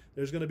 but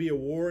there's going to be a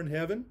war in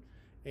heaven,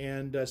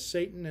 and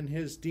Satan and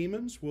his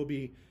demons will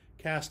be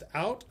cast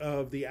out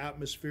of the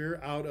atmosphere,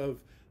 out of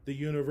the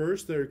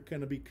universe. They're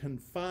going to be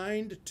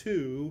confined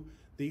to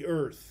the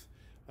earth.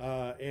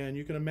 And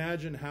you can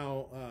imagine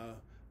how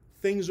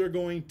things are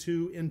going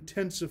to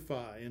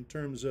intensify in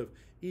terms of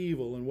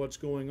evil and what's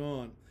going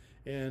on.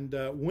 And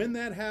when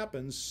that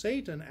happens,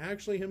 Satan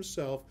actually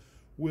himself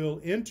will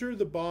enter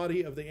the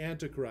body of the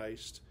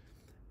Antichrist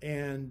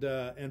and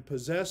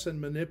possess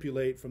and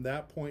manipulate from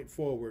that point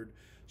forward,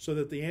 so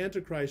that the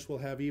Antichrist will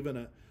have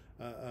even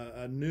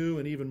a new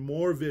and even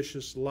more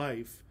vicious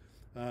life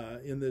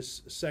in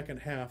this second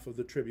half of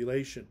the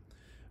tribulation.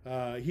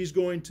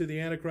 The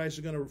Antichrist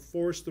is going to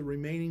force the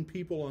remaining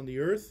people on the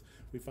earth.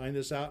 We find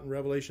this out in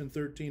Revelation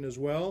 13 as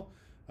well.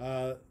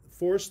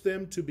 Force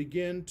them to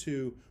begin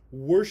to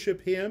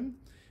worship him.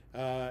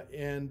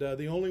 And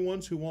the only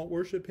ones who won't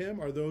worship him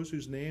are those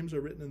whose names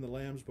are written in the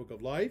Lamb's Book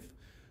of Life.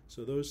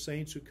 So those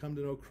saints who come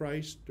to know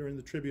Christ during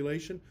the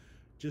tribulation,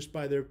 just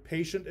by their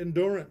patient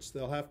endurance,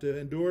 they'll have to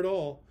endure it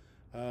all.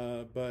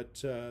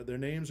 But their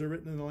names are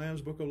written in the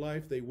Lamb's Book of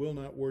Life. They will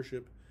not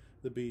worship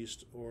the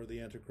beast or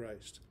the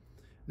Antichrist.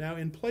 Now,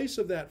 in place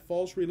of that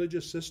false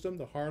religious system,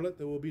 the harlot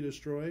that will be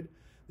destroyed,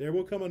 there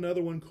will come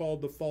another one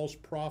called the false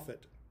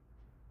prophet.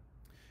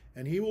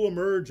 And he will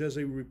emerge as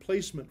a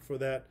replacement for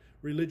that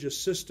religious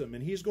system.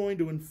 And he's going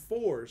to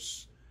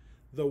enforce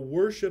the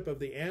worship of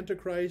the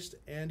Antichrist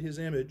and his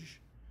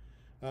image.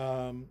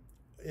 And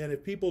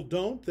if people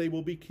don't, they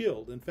will be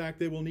killed. In fact,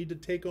 they will need to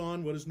take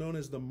on what is known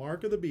as the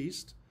mark of the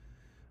beast.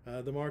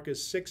 The mark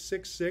is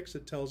 666,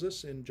 it tells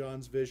us in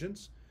John's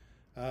visions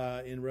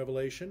in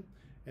Revelation.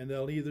 And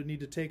they'll either need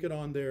to take it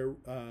on the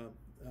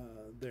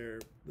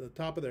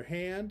top of their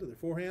hand, their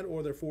forehand,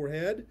 or their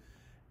forehead.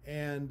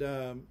 And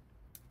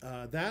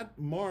that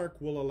mark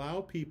will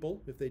allow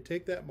people, if they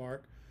take that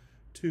mark,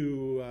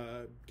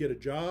 to get a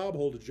job,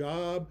 hold a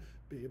job,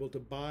 be able to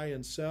buy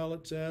and sell,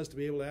 it says, to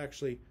be able to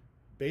actually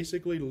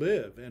basically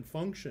live and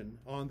function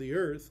on the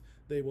earth.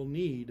 They will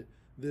need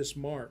this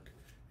mark.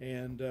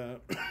 And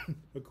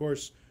of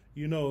course,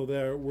 you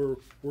know,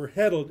 we're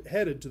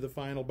headed to the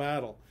final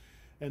battle.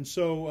 And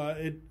so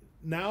it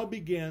now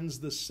begins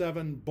the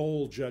 7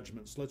 bowl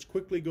judgments. Let's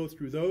quickly go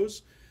through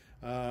those,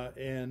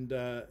 and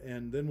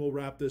then we'll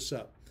wrap this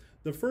up.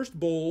 The first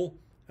bowl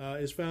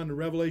is found in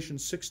Revelation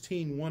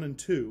 16, 1 and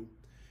 2.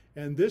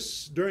 And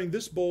during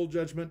this bowl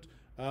judgment,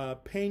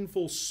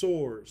 painful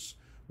sores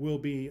will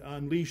be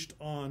unleashed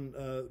on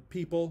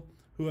people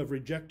who have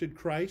rejected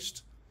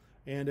Christ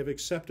and have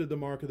accepted the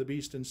mark of the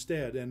beast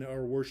instead and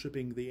are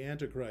worshiping the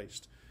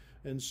Antichrist.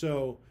 And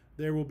so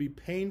there will be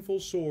painful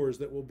sores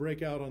that will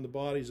break out on the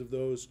bodies of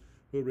those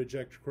who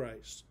reject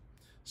Christ.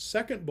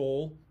 Second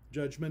bowl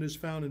judgment is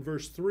found in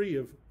verse 3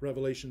 of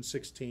Revelation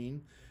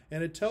 16,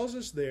 and it tells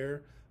us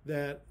there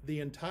that the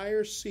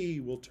entire sea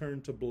will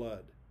turn to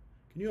blood.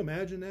 Can you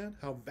imagine that?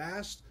 How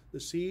vast the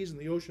seas and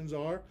the oceans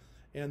are,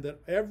 and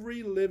that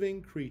every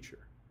living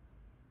creature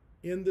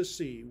in the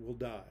sea will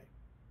die.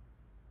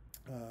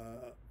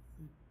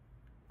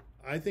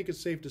 I think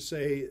it's safe to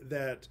say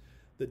that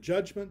the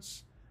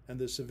judgments and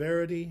the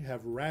severity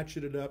have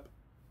ratcheted up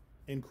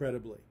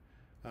incredibly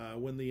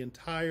when the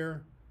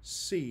entire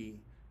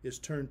sea is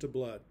turned to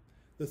blood.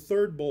 The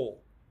third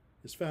bowl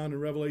is found in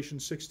Revelation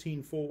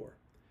 16:4,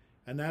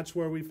 and that's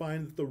where we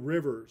find that the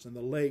rivers and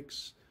the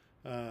lakes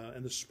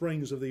and the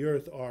springs of the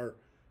earth are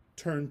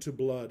turned to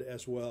blood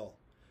as well.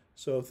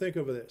 So think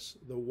of this.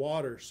 The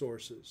water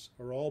sources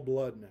are all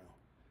blood now.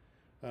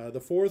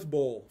 The fourth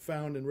bowl,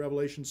 found in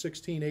Revelation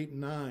 16:8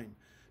 and 9,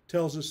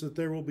 tells us that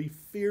there will be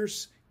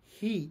fierce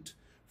heat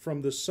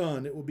from the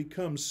sun. It will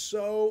become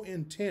so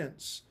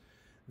intense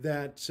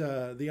that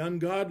the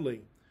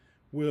ungodly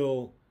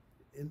will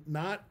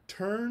not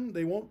turn.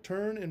 They won't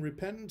turn in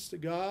repentance to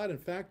God. In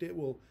fact, it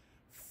will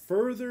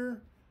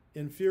further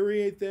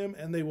infuriate them,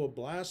 and they will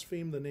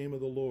blaspheme the name of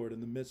the Lord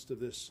in the midst of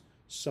this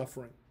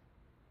suffering.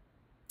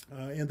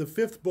 And the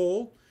fifth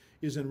bowl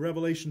is in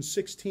Revelation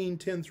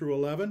 16:10 through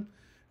 11,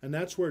 and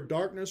that's where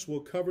darkness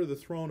will cover the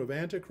throne of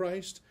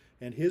Antichrist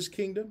and his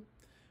kingdom.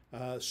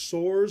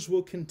 Sores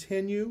will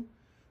continue.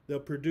 They'll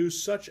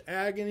produce such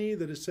agony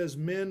that it says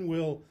men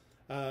will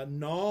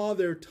gnaw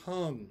their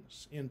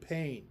tongues in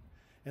pain,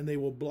 and they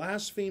will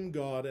blaspheme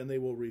God, and they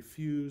will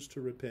refuse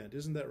to repent.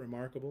 Isn't that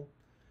remarkable?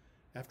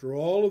 After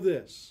all of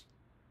this,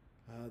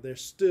 they're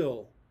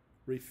still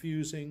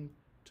refusing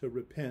to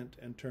repent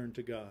and turn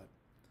to God.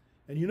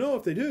 And you know,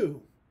 if they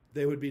do,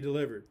 they would be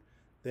delivered.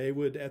 They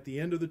would, at the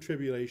end of the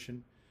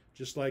tribulation,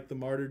 just like the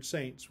martyred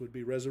saints, would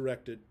be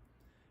resurrected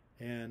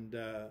and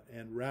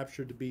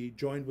raptured to be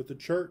joined with the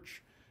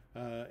church.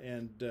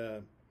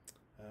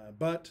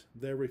 But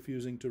they're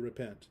refusing to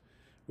repent.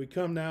 We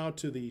come now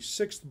to the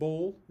sixth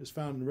bowl, is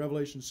found in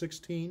Revelation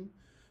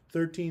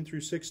 16:13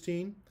 through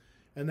 16.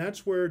 And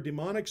that's where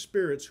demonic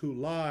spirits who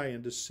lie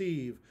and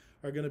deceive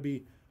are going to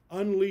be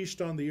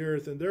unleashed on the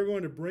earth, and they're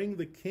going to bring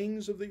the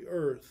kings of the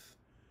earth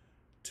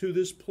to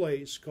this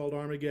place called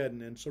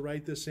Armageddon. And so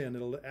write this in.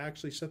 It'll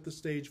actually set the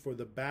stage for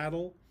the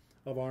battle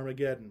of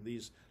Armageddon.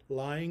 These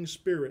lying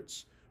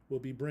spirits will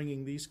be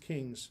bringing these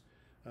kings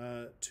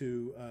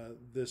to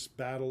this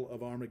battle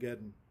of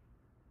Armageddon.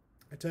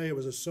 I tell you, it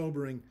was a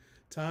sobering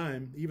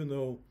time, even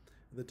though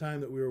the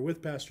time that we were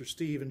with Pastor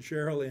Steve and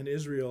Cheryl in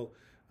Israel,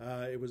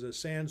 it was a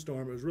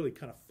sandstorm. It was really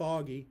kind of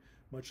foggy,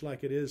 much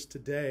like it is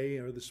today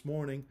or this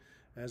morning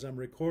as I'm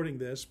recording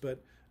this,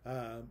 but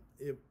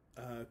it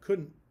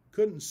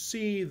couldn't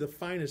see the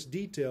finest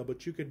detail,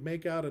 but you could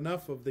make out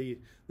enough of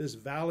this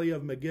valley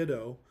of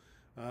Megiddo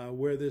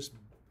where this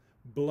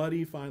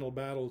bloody final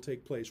battle will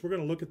take place. We're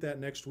going to look at that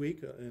next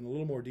week in a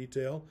little more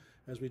detail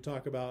as we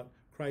talk about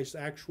Christ's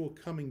actual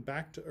coming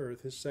back to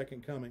earth, his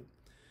second coming.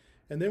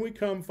 And then we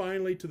come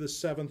finally to the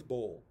seventh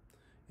bowl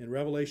in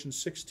Revelation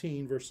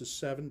 16, verses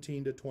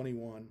 17 to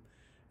 21.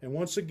 And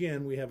once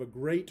again, we have a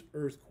great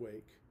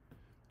earthquake,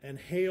 and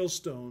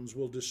hailstones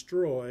will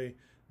destroy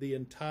the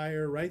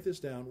entire, write this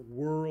down,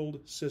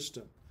 world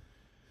system.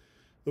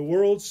 The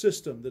world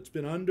system that's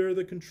been under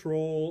the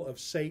control of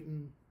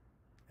Satan,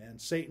 and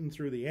Satan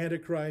through the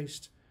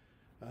Antichrist,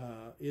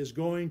 is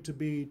going to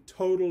be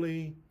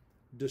totally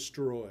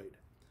destroyed.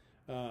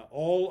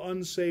 All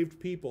unsaved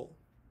people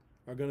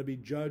are going to be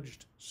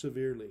judged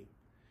severely.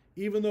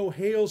 Even though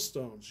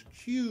hailstones,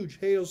 huge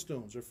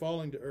hailstones, are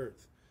falling to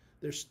earth,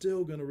 they're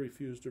still going to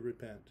refuse to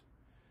repent.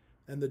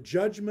 And the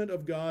judgment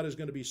of God is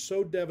going to be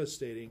so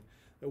devastating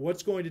that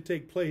what's going to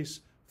take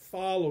place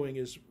following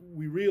is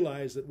we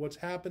realize that what's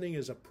happening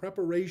is a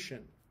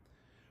preparation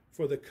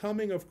for the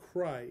coming of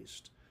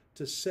Christ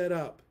to set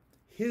up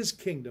his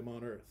kingdom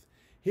on earth,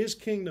 his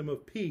kingdom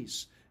of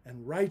peace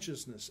and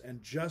righteousness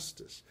and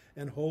justice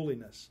and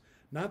holiness.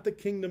 Not the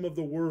kingdom of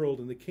the world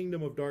and the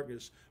kingdom of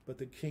darkness, but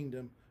the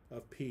kingdom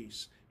of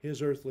peace,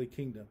 his earthly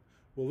kingdom.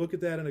 We'll look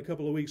at that in a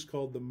couple of weeks,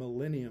 called the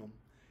millennium,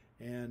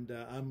 and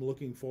I'm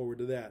looking forward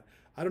to that.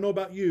 I don't know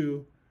about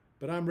you,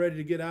 but I'm ready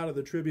to get out of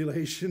the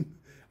tribulation.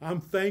 I'm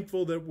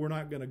thankful that we're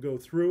not going to go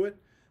through it,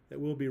 that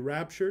we'll be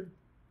raptured,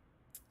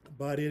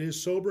 but it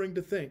is sobering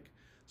to think.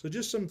 So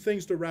just some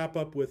things to wrap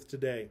up with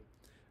today.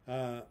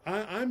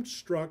 I'm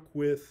struck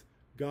with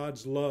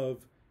God's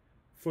love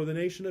for the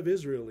nation of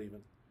Israel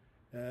even.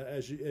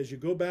 As you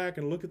go back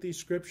and look at these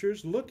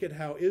scriptures, look at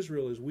how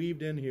Israel is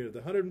weaved in here. The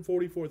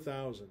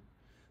 144,000,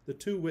 the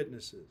two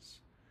witnesses.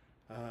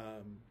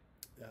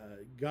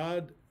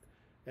 God,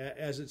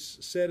 as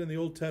it's said in the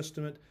Old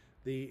Testament,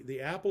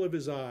 the apple of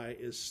his eye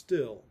is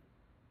still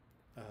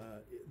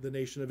the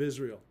nation of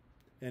Israel.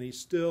 And he's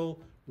still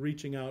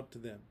reaching out to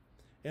them.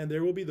 And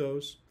there will be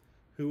those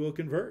who will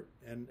convert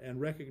and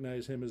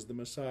recognize him as the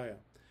Messiah.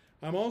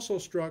 I'm also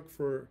struck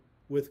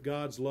with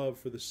God's love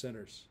for the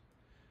sinners.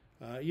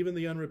 Even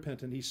the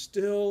unrepentant, he's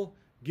still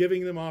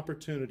giving them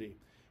opportunity.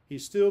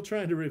 He's still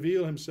trying to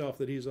reveal himself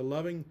that he's a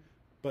loving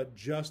but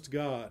just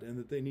God and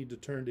that they need to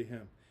turn to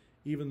him,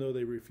 even though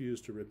they refuse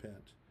to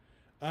repent.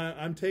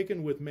 I'm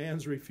taken with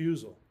man's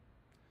refusal.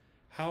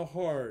 How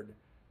hard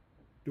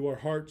do our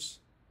hearts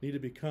need to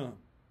become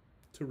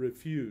to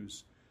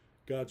refuse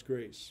God's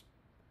grace?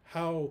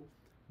 How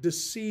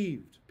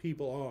deceived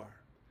people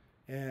are,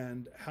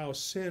 and how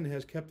sin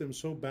has kept them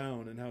so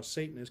bound, and how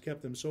Satan has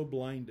kept them so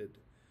blinded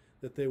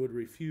that they would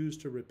refuse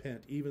to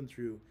repent even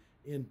through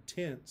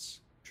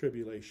intense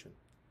tribulation.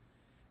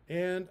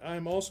 And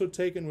I'm also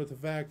taken with the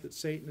fact that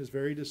Satan is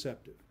very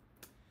deceptive,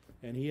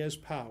 and he has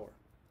power,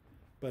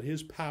 but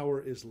his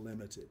power is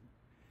limited.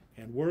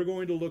 And we're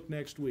going to look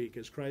next week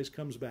as Christ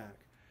comes back,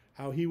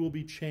 how he will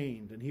be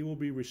chained and he will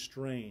be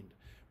restrained.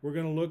 We're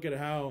going to look at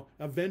how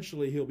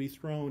eventually he'll be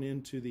thrown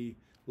into the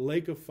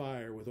lake of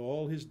fire with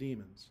all his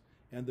demons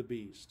and the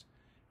beast.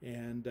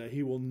 And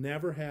he will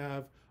never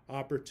have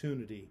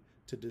opportunity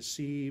to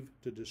deceive,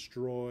 to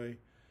destroy,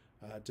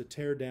 to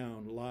tear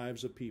down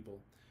lives of people.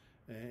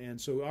 And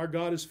so our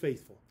God is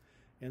faithful.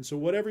 And so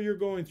whatever you're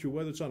going through,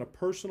 whether it's on a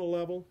personal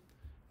level,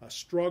 a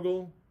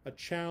struggle, a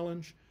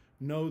challenge,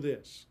 know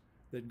this,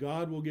 that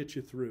God will get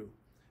you through.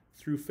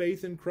 Through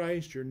faith in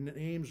Christ, your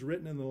name's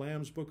written in the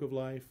Lamb's Book of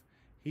Life.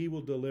 He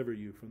will deliver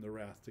you from the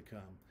wrath to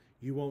come.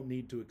 You won't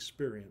need to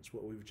experience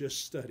what we've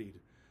just studied,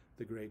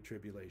 the Great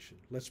Tribulation.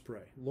 Let's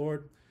pray.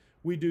 Lord,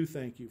 we do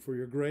thank you for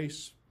your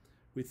grace.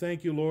 We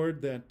thank you,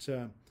 Lord,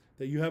 that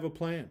you have a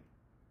plan,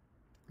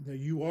 that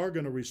you are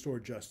going to restore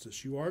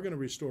justice. You are going to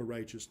restore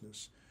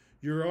righteousness.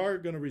 You are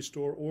going to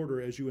restore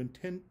order as you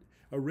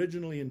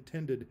originally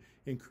intended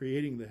in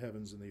creating the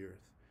heavens and the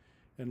earth.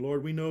 And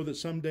Lord, we know that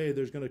someday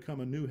there's going to come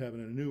a new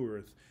heaven and a new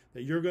earth,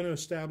 that you're going to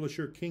establish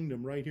your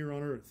kingdom right here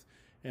on earth,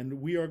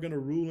 and we are going to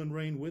rule and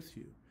reign with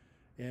you.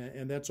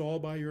 And that's all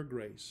by your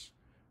grace.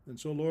 And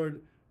so,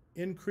 Lord,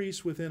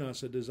 increase within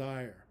us a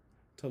desire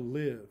to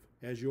live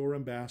as your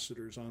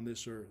ambassadors on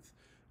this earth,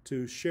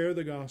 to share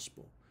the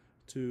gospel,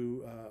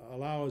 to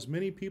allow as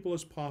many people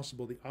as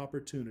possible the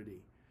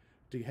opportunity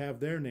to have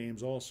their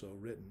names also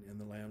written in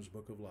the Lamb's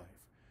Book of Life.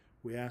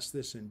 We ask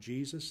this in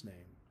Jesus' name.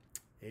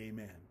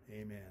 Amen.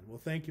 Amen. Well,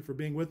 thank you for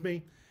being with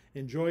me.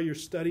 Enjoy your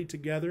study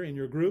together in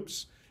your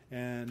groups,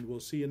 and we'll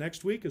see you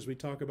next week as we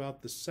talk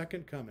about the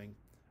second coming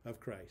of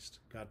Christ.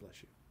 God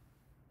bless you.